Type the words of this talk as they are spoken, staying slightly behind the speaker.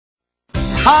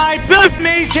Hi, Billy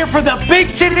Mays here for the Big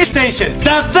City Station.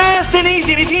 The fast and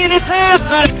easy to see in its half.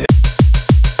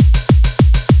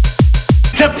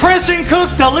 To press and cook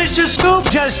delicious scoop,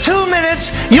 just 2 minutes,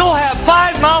 you'll have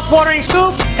 5 mouth-watering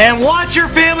scoops, and watch your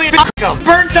family cook them.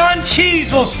 Burnt-on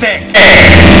cheese will stick.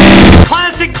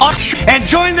 Classic and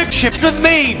join the ships with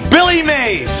me, Billy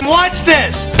Mays. Watch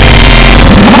this.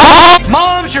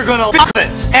 Moms, you're gonna love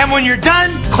it. And when you're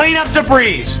done, clean up's a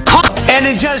breeze. And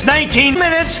in just 19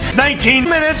 minutes,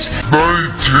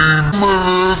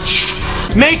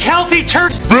 make healthy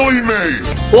turkey. Billy Mays.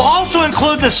 We'll also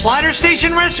include the Slider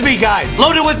Station recipe guide,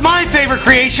 loaded with my favorite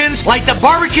creations like the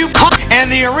barbecue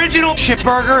and the original chip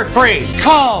burger free.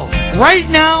 Call right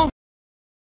now.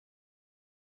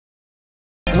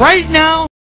 Right now.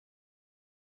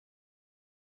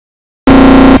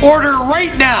 Order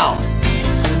right now.